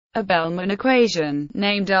A Bellman equation,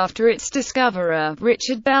 named after its discoverer,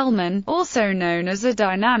 Richard Bellman, also known as a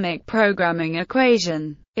dynamic programming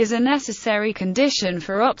equation, is a necessary condition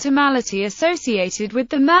for optimality associated with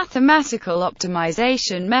the mathematical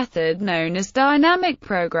optimization method known as dynamic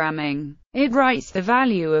programming. It writes the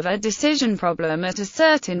value of a decision problem at a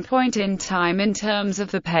certain point in time in terms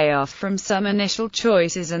of the payoff from some initial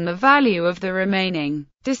choices and the value of the remaining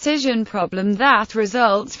decision problem that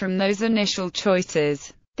results from those initial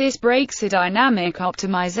choices. This breaks a dynamic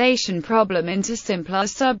optimization problem into simpler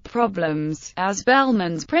sub-problems, as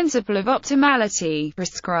Bellman's principle of optimality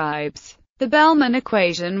prescribes. The Bellman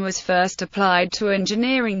equation was first applied to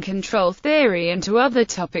engineering control theory and to other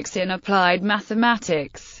topics in applied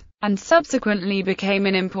mathematics, and subsequently became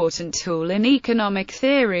an important tool in economic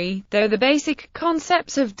theory, though the basic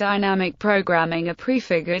concepts of dynamic programming are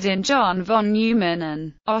prefigured in John von Neumann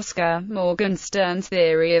and Oscar Morgenstern's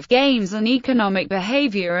theory of games and economic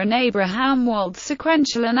behavior and Abraham Walt's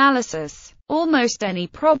sequential analysis. Almost any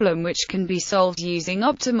problem which can be solved using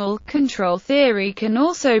optimal control theory can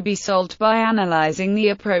also be solved by analyzing the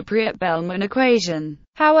appropriate Bellman equation.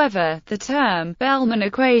 However, the term Bellman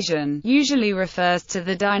equation usually refers to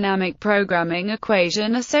the dynamic programming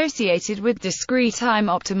equation associated with discrete time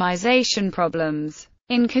optimization problems.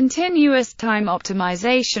 In continuous time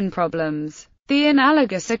optimization problems, the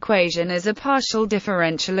analogous equation is a partial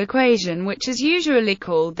differential equation which is usually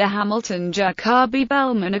called the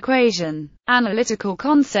Hamilton-Jacobi-Bellman equation. Analytical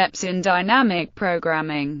concepts in dynamic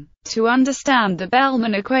programming. To understand the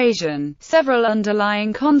Bellman equation, several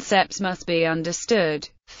underlying concepts must be understood.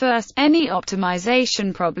 First, any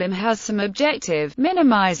optimization problem has some objective: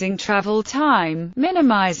 minimizing travel time,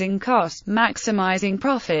 minimizing cost, maximizing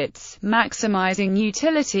profits, maximizing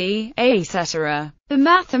utility, etc. The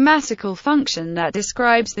mathematical function that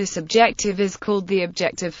describes this objective is called the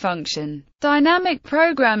objective function. Dynamic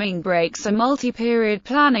programming breaks a multi-period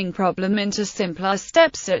planning problem into simpler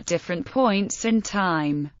steps at different points in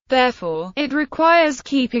time. Therefore, it requires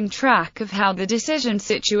keeping track of how the decision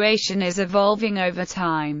situation is evolving over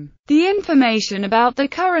time. The information about the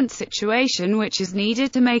current situation which is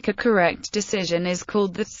needed to make a correct decision is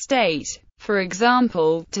called the state. For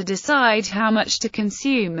example, to decide how much to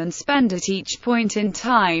consume and spend at each point in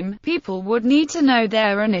time, people would need to know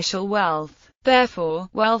their initial wealth. Therefore,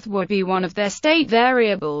 wealth would be one of their state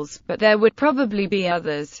variables, but there would probably be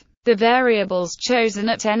others. The variables chosen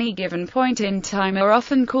at any given point in time are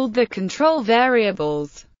often called the control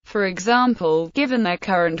variables. For example, given their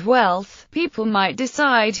current wealth, people might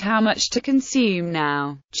decide how much to consume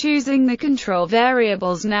now. Choosing the control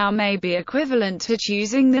variables now may be equivalent to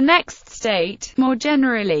choosing the next state. More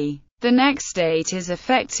generally, the next state is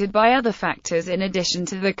affected by other factors in addition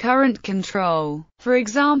to the current control. For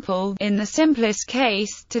example, in the simplest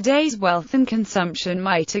case, today's wealth and consumption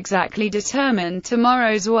might exactly determine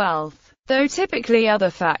tomorrow's wealth, though typically other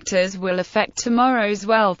factors will affect tomorrow's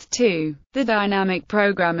wealth too. The dynamic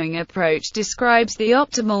programming approach describes the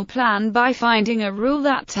optimal plan by finding a rule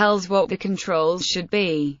that tells what the controls should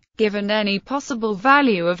be, given any possible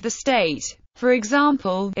value of the state. For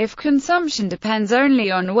example, if consumption depends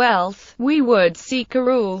only on wealth, we would seek a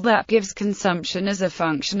rule that gives consumption as a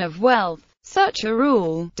function of wealth. Such a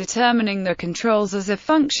rule, determining the controls as a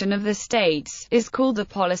function of the states, is called the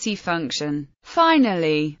policy function.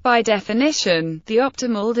 Finally, by definition, the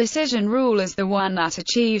optimal decision rule is the one that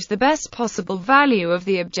achieves the best possible value of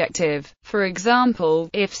the objective. For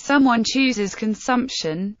example, if someone chooses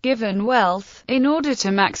consumption, given wealth, in order to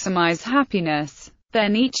maximize happiness,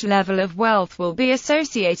 then each level of wealth will be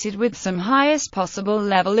associated with some highest possible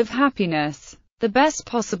level of happiness. The best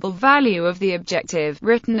possible value of the objective,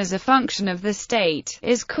 written as a function of the state,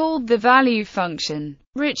 is called the value function.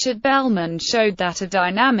 Richard Bellman showed that a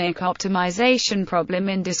dynamic optimization problem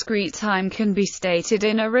in discrete time can be stated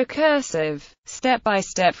in a recursive,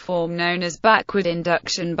 step-by-step form known as backward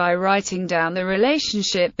induction by writing down the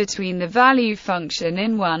relationship between the value function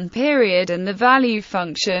in one period and the value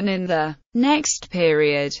function in the next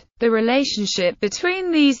period. The relationship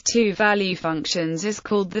between these two value functions is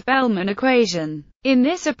called the Bellman equation. In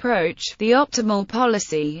this approach, the optimal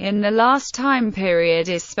policy in the last time period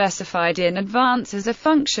is specified in advance as a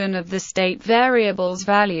function of the state variable's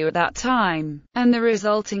value at that time, and the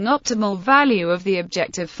resulting optimal value of the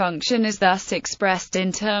objective function is thus expressed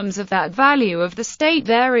in terms of that value of the state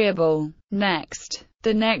variable. Next,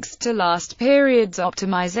 the next to last period's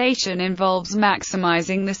optimization involves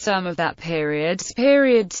maximizing the sum of that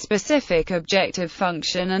period-specific objective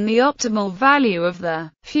function and the optimal value of the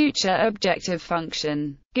future objective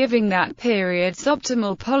function, giving that period's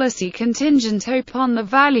optimal policy contingent upon the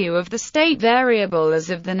value of the state variable as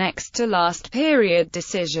of the next to last period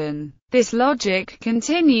decision. This logic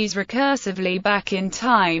continues recursively back in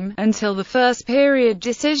time, until the first period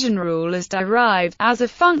decision rule is derived, as a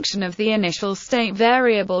function of the initial state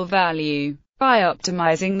variable value, by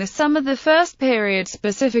optimizing the sum of the first period's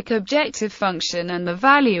specific objective function and the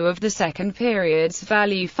value of the second period's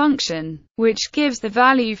value function, which gives the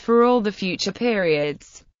value for all the future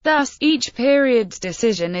periods. Thus, each period's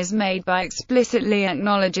decision is made by explicitly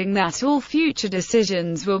acknowledging that all future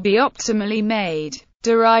decisions will be optimally made.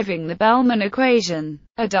 Deriving the Bellman equation.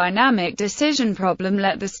 A dynamic decision problem.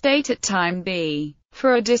 Let the state at time b.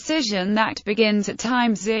 For a decision that begins at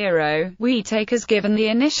time 0, we take as given the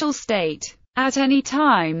initial state. At any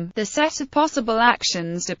time, the set of possible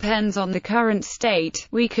actions depends on the current state.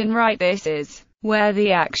 We can write this as where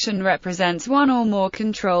the action represents one or more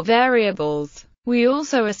control variables. We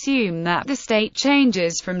also assume that the state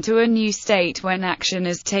changes from to a new state when action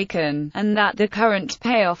is taken, and that the current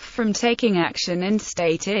payoff from taking action in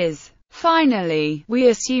state is. Finally, we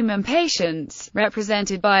assume impatience,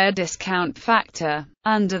 represented by a discount factor.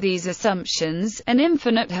 Under these assumptions, an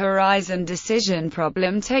infinite horizon decision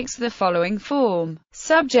problem takes the following form.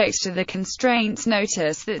 Subject to the constraints,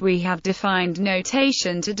 notice that we have defined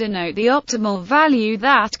notation to denote the optimal value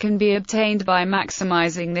that can be obtained by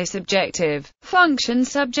maximizing this objective function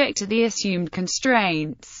subject to the assumed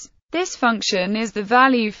constraints. This function is the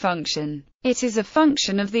value function. It is a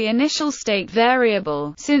function of the initial state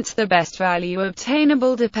variable, since the best value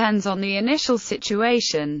obtainable depends on the initial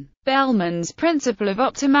situation. Bellman's principle of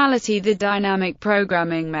optimality. The dynamic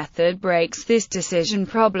programming method breaks this decision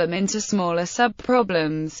problem into smaller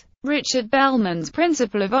sub-problems. Richard Bellman's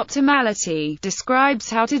principle of optimality describes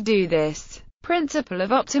how to do this. Principle of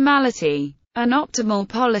optimality. An optimal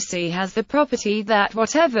policy has the property that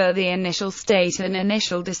whatever the initial state and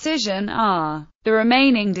initial decision are, the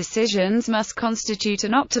remaining decisions must constitute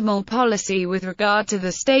an optimal policy with regard to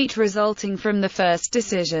the state resulting from the first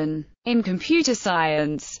decision. In computer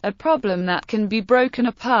science, a problem that can be broken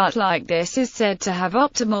apart like this is said to have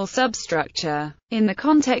optimal substructure. In the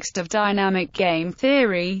context of dynamic game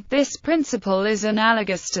theory, this principle is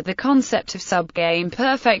analogous to the concept of subgame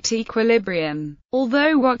perfect equilibrium.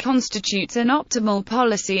 Although what constitutes an optimal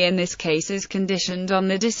policy in this case is conditioned on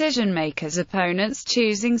the decision-maker's opponents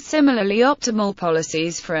choosing similarly optimal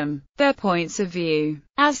policies from their points of view.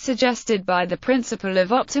 As suggested by the principle of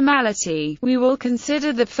optimality, we will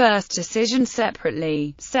consider the first decision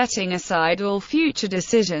separately, setting aside all future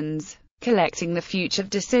decisions. Collecting the future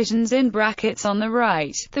decisions in brackets on the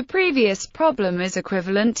right. The previous problem is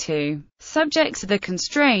equivalent to subject to the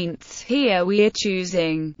constraints. Here we are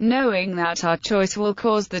choosing, knowing that our choice will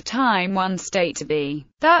cause the time 1 state to be.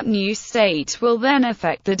 That new state will then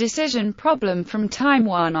affect the decision problem from time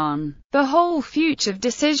 1 on. The whole future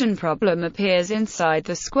decision problem appears inside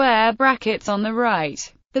the square brackets on the right.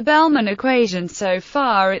 The Bellman equation. So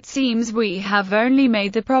far it seems we have only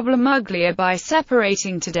made the problem uglier by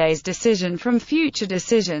separating today's decision from future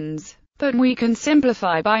decisions. But we can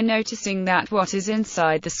simplify by noticing that what is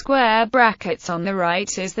inside the square brackets on the right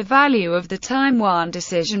is the value of the time 1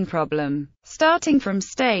 decision problem, starting from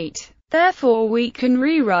state. Therefore we can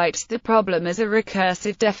rewrite the problem as a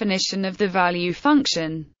recursive definition of the value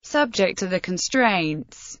function, subject to the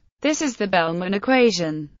constraints. This is the Bellman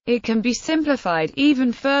equation. It can be simplified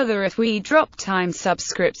even further if we drop time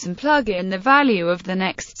subscripts and plug in the value of the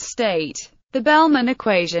next state. The Bellman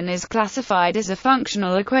equation is classified as a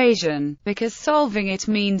functional equation, because solving it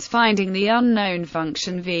means finding the unknown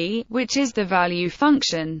function v, which is the value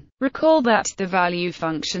function. Recall that the value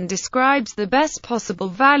function describes the best possible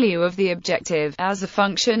value of the objective as a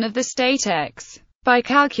function of the state x. By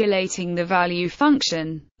calculating the value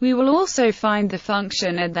function, we will also find the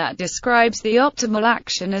function and that describes the optimal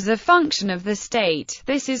action as a function of the state.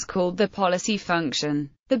 This is called the policy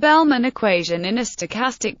function. The Bellman equation in a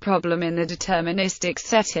stochastic problem in the deterministic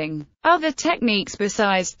setting. Other techniques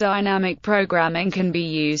besides dynamic programming can be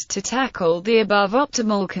used to tackle the above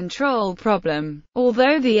optimal control problem.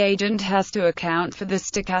 Although the agent has to account for the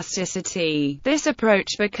stochasticity, this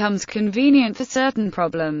approach becomes convenient for certain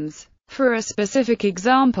problems. For a specific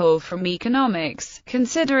example from economics,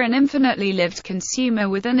 consider an infinitely lived consumer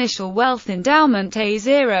with initial wealth endowment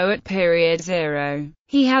A0 at period 0.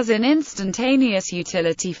 He has an instantaneous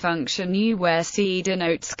utility function U where C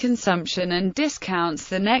denotes consumption and discounts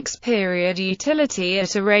the next period utility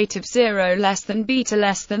at a rate of 0 less than beta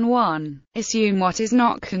less than 1. Assume what is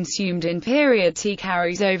not consumed in period T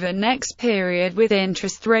carries over next period with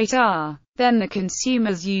interest rate R. Then the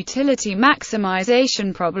consumer's utility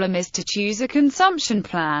maximization problem is to choose a consumption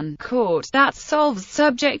plan that solves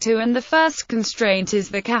subject to, and the first constraint is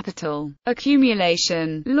the capital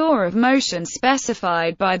accumulation law of motion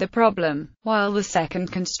specified by the problem, while the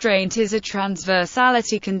second constraint is a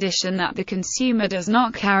transversality condition that the consumer does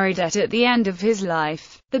not carry debt at the end of his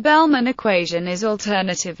life. The Bellman equation is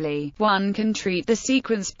alternatively, one can treat the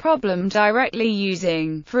sequence problem directly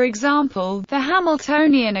using, for example, the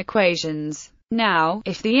Hamiltonian equations. Now,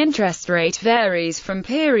 if the interest rate varies from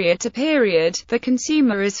period to period, the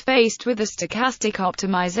consumer is faced with a stochastic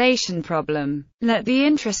optimization problem. Let the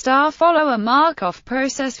interest R follow a Markov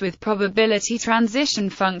process with probability transition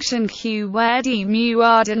function Q, where d mu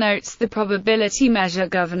R denotes the probability measure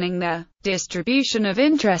governing the distribution of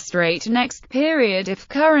interest rate next period if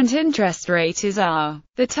current interest rate is R.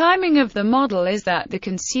 The timing of the model is that the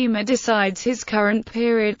consumer decides his current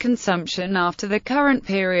period consumption after the current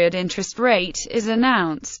period interest rate is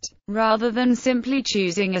announced, rather than simply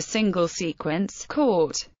choosing a single sequence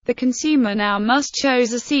The consumer now must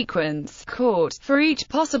choose a sequence for each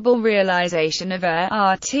possible realization of a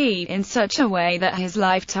RT in such a way that his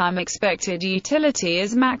lifetime expected utility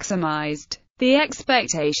is maximized. The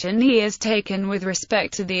expectation E is taken with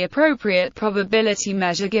respect to the appropriate probability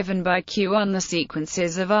measure given by Q on the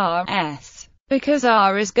sequences of R/S. Because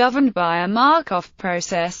R is governed by a Markov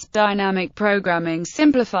process, dynamic programming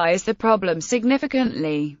simplifies the problem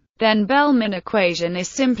significantly. Then Bellman equation is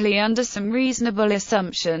simply, under some reasonable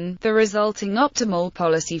assumption, the resulting optimal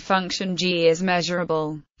policy function G is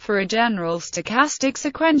measurable. For a general stochastic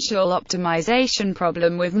sequential optimization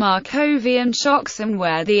problem with Markovian shocks and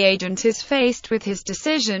where the agent is faced with his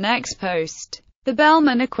decision ex post, the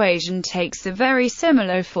Bellman equation takes the very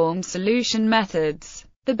similar form solution methods.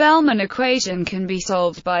 The Bellman equation can be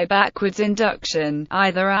solved by backwards induction,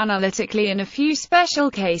 either analytically in a few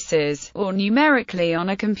special cases, or numerically on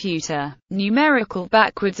a computer. Numerical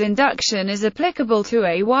backwards induction is applicable to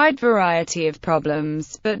a wide variety of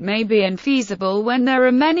problems, but may be infeasible when there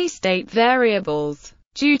are many state variables.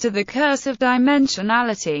 Due to the curse of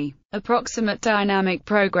dimensionality, approximate dynamic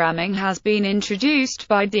programming has been introduced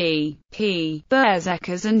by D. P.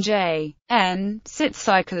 Berzekers and J. N.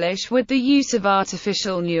 Sitzcyclish with the use of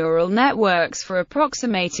artificial neural networks for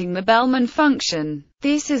approximating the Bellman function.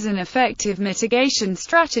 This is an effective mitigation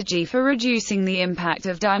strategy for reducing the impact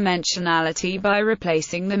of dimensionality by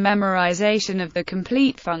replacing the memorization of the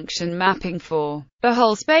complete function mapping for the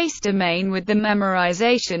whole space domain with the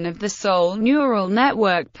memorization of the sole neural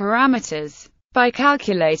network parameters. By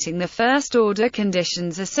calculating the first-order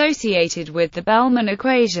conditions associated with the Bellman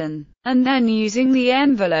equation, and then using the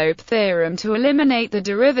envelope theorem to eliminate the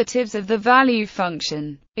derivatives of the value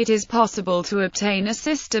function, it is possible to obtain a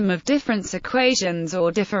system of difference equations or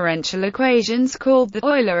differential equations called the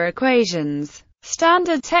Euler equations.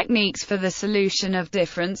 Standard techniques for the solution of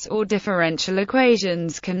difference or differential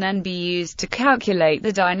equations can then be used to calculate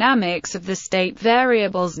the dynamics of the state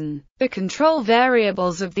variables and the control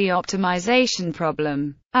variables of the optimization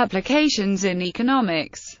problem. Applications in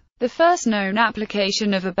economics. The first known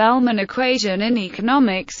application of a Bellman equation in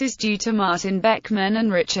economics is due to Martin Beckman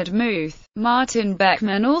and Richard Muth. Martin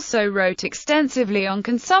Beckman also wrote extensively on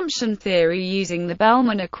consumption theory using the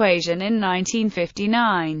Bellman equation in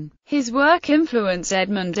 1959. His work influenced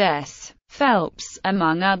Edmund S. Phelps,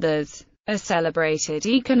 among others. A celebrated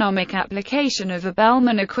economic application of a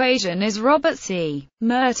Bellman equation is Robert C.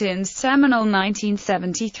 Merton's seminal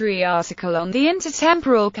 1973 article on the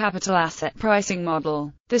intertemporal capital asset pricing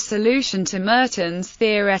model. The solution to Merton's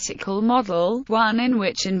theoretical model, one in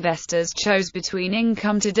which investors chose between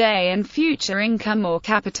income today and future income or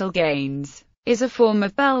capital gains, is a form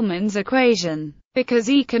of Bellman's equation. Because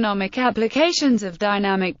economic applications of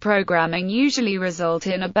dynamic programming usually result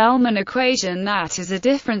in a Bellman equation that is a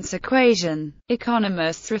difference equation,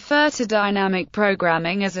 economists refer to dynamic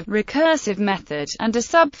programming as a recursive method, and a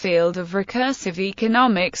subfield of recursive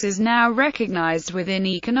economics is now recognized within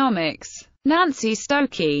economics. Nancy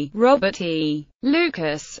Stokey, Robert E.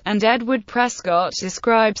 Lucas, and Edward Prescott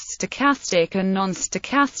describe stochastic and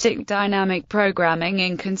non-stochastic dynamic programming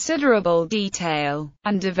in considerable detail,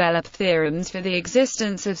 and develop theorems for the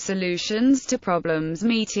existence of solutions to problems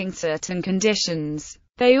meeting certain conditions.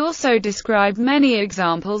 They also describe many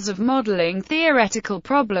examples of modeling theoretical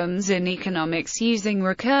problems in economics using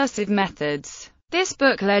recursive methods. This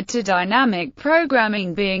book led to dynamic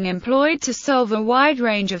programming being employed to solve a wide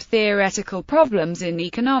range of theoretical problems in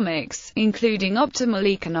economics, including optimal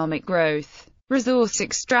economic growth. resource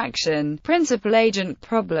extraction, principal-agent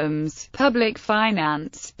problems, public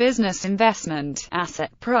finance, business investment, asset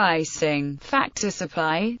pricing, factor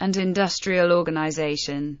supply, and industrial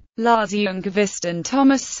organization. Lars Ljungqvist and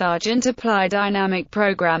Thomas Sargent apply dynamic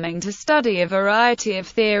programming to study a variety of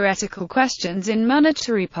theoretical questions in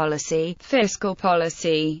monetary policy, fiscal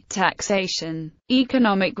policy, taxation,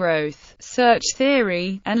 economic growth, search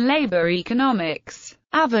theory, and labor economics.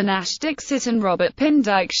 Avinash Dixit and Robert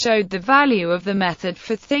Pindyck showed the value of the method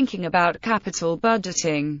for thinking about capital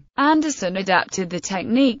budgeting. Anderson adapted the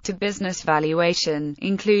technique to business valuation,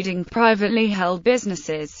 including privately held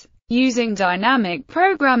businesses. Using dynamic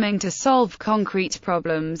programming to solve concrete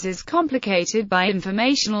problems is complicated by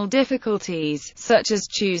informational difficulties, such as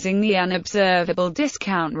choosing the unobservable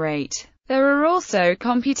discount rate. There are also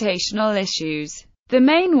computational issues, the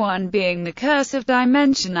main one being the curse of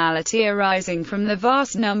dimensionality arising from the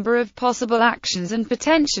vast number of possible actions and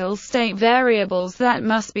potential state variables that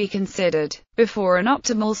must be considered before an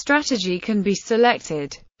optimal strategy can be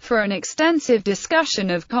selected. For an extensive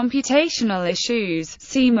discussion of computational issues,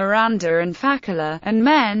 see Miranda and Fakula and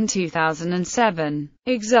Men 2007.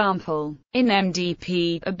 Example. In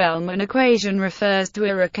MDP, a Bellman equation refers to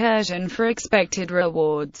a recursion for expected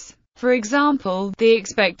rewards. For example, the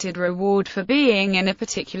expected reward for being in a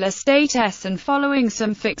particular state S and following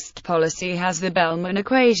some fixed policy has the Bellman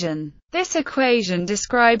equation. This equation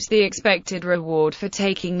describes the expected reward for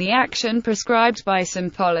taking the action prescribed by some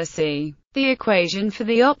policy. The equation for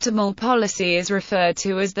the optimal policy is referred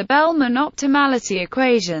to as the Bellman optimality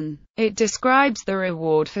equation. It describes the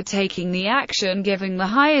reward for taking the action giving the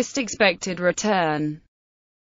highest expected return.